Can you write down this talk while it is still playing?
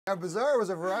Now, Bizarre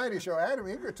was a variety show. Adam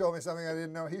Eager told me something I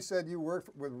didn't know. He said you worked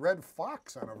with Red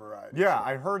Fox on a variety show. Yeah,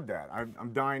 I heard that.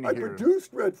 I'm dying to I hear.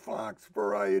 produced Red Fox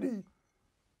Variety.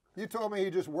 You told me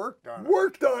he just worked on it.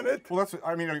 Worked on it. Well, that's.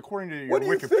 I mean, according to your What do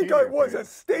you Wikipedia think I was, page, a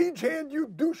stagehand, you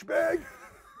douchebag?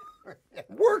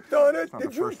 Worked on it. it's not the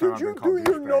Did you first time I've been do called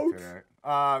your douchebag notes?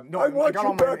 today. No, I want got you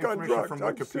all my back on information drugs. from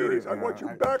I'm Wikipedia. serious. I Yeah, want you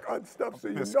back on stuff so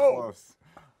you this know. Close.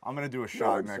 I'm gonna do a show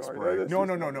No, I'm next sorry. break. This No, is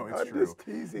it's I'm true. just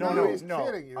teasing No, you. no, He's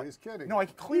kidding you. He's kidding No, I you.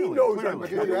 clearly. knows I'm clearly. But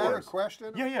kidding. did you have a was.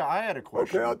 question? Yeah, I had a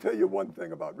question. Okay, I'll tell you one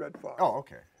thing about Red Fox. Oh,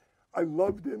 okay. I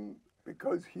loved him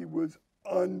because he was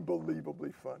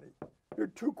unbelievably funny. Here are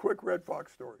two quick Red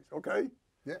Fox stories, okay?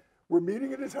 Yeah. We're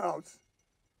meeting at his house.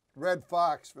 Red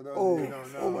Fox, for those of you who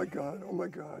don't know, Oh my God, oh my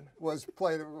God. was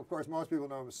played, of course, most people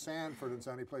know him as Sanford and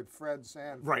Son. He played Fred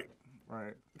Sanford. Right.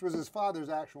 Right. Which was his father's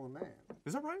actual name.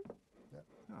 Is that right?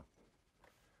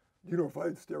 You know, if I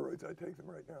had steroids, I'd take them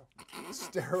right now.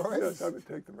 Steroids? Yes, I would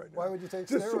take them right now. Why would you take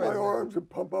Just steroids? so my then? arms would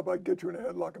pump up, I'd get you in a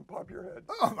headlock and pop your head.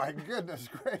 Oh my goodness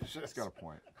gracious. Got a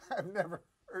point. I've never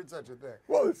heard such a thing.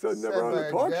 Well, it said never on by a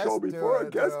a talk guest show to before. a- A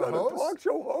guest to a on a host? talk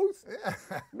show host?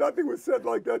 Yeah. Nothing was said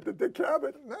like that to Dick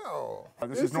Cavett. No.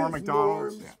 This is Norm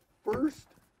Macdonald's. Norm's first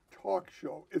talk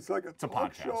show. It's like a a talk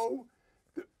podcast. show.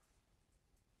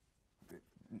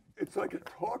 It's like a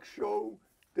talk show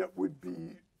that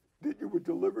you would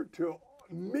deliver to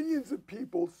millions of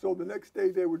people, so the next day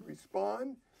they would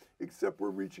respond, except we're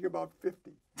reaching about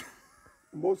 50.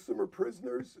 Most of them are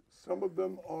prisoners. Some of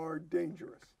them are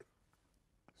dangerous.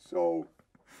 So,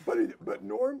 but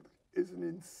Norm is an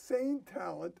insane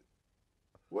talent.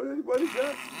 What is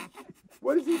that?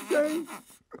 What is he saying?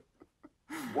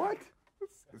 What?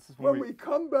 This is When we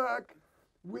come back,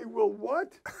 we will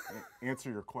what?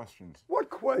 answer your questions. What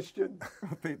question?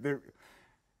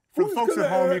 For the folks at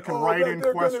home, you can write in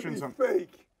they're questions. Gonna be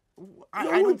fake. I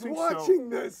No don't one's think watching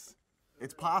this. so.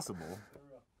 It's possible.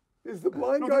 Is the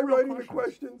blind No, guy they're real writing the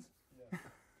questions. questions?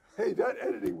 Hey, that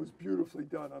editing was beautifully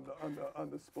done on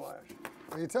the splash.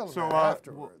 Well, you tell them So, that well-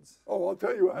 afterwards. Oh, I'll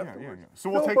tell you yeah, afterwards. yeah. So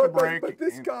we'll take a but- break But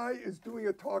this and- guy is doing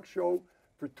a talk show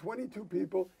for 22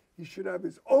 people. He should have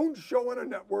his own show on a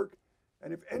network.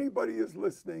 And if anybody is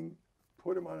listening,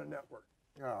 put him on a network.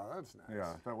 Oh, that's nice.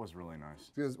 Yeah, that was really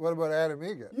nice. Because what about Adam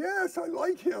Egan? Yes, I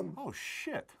like him. Oh,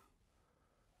 shit.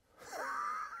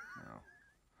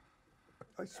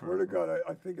 I swear to God,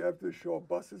 I think after the show, a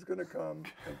bus is going to come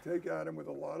and take Adam with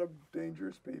a lot of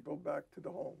dangerous people back to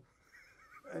the home.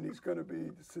 And he's going to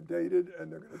be sedated,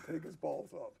 and they're going to take his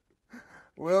balls off.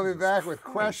 We'll be back with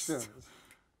questions.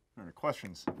 All right,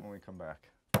 questions when we come back.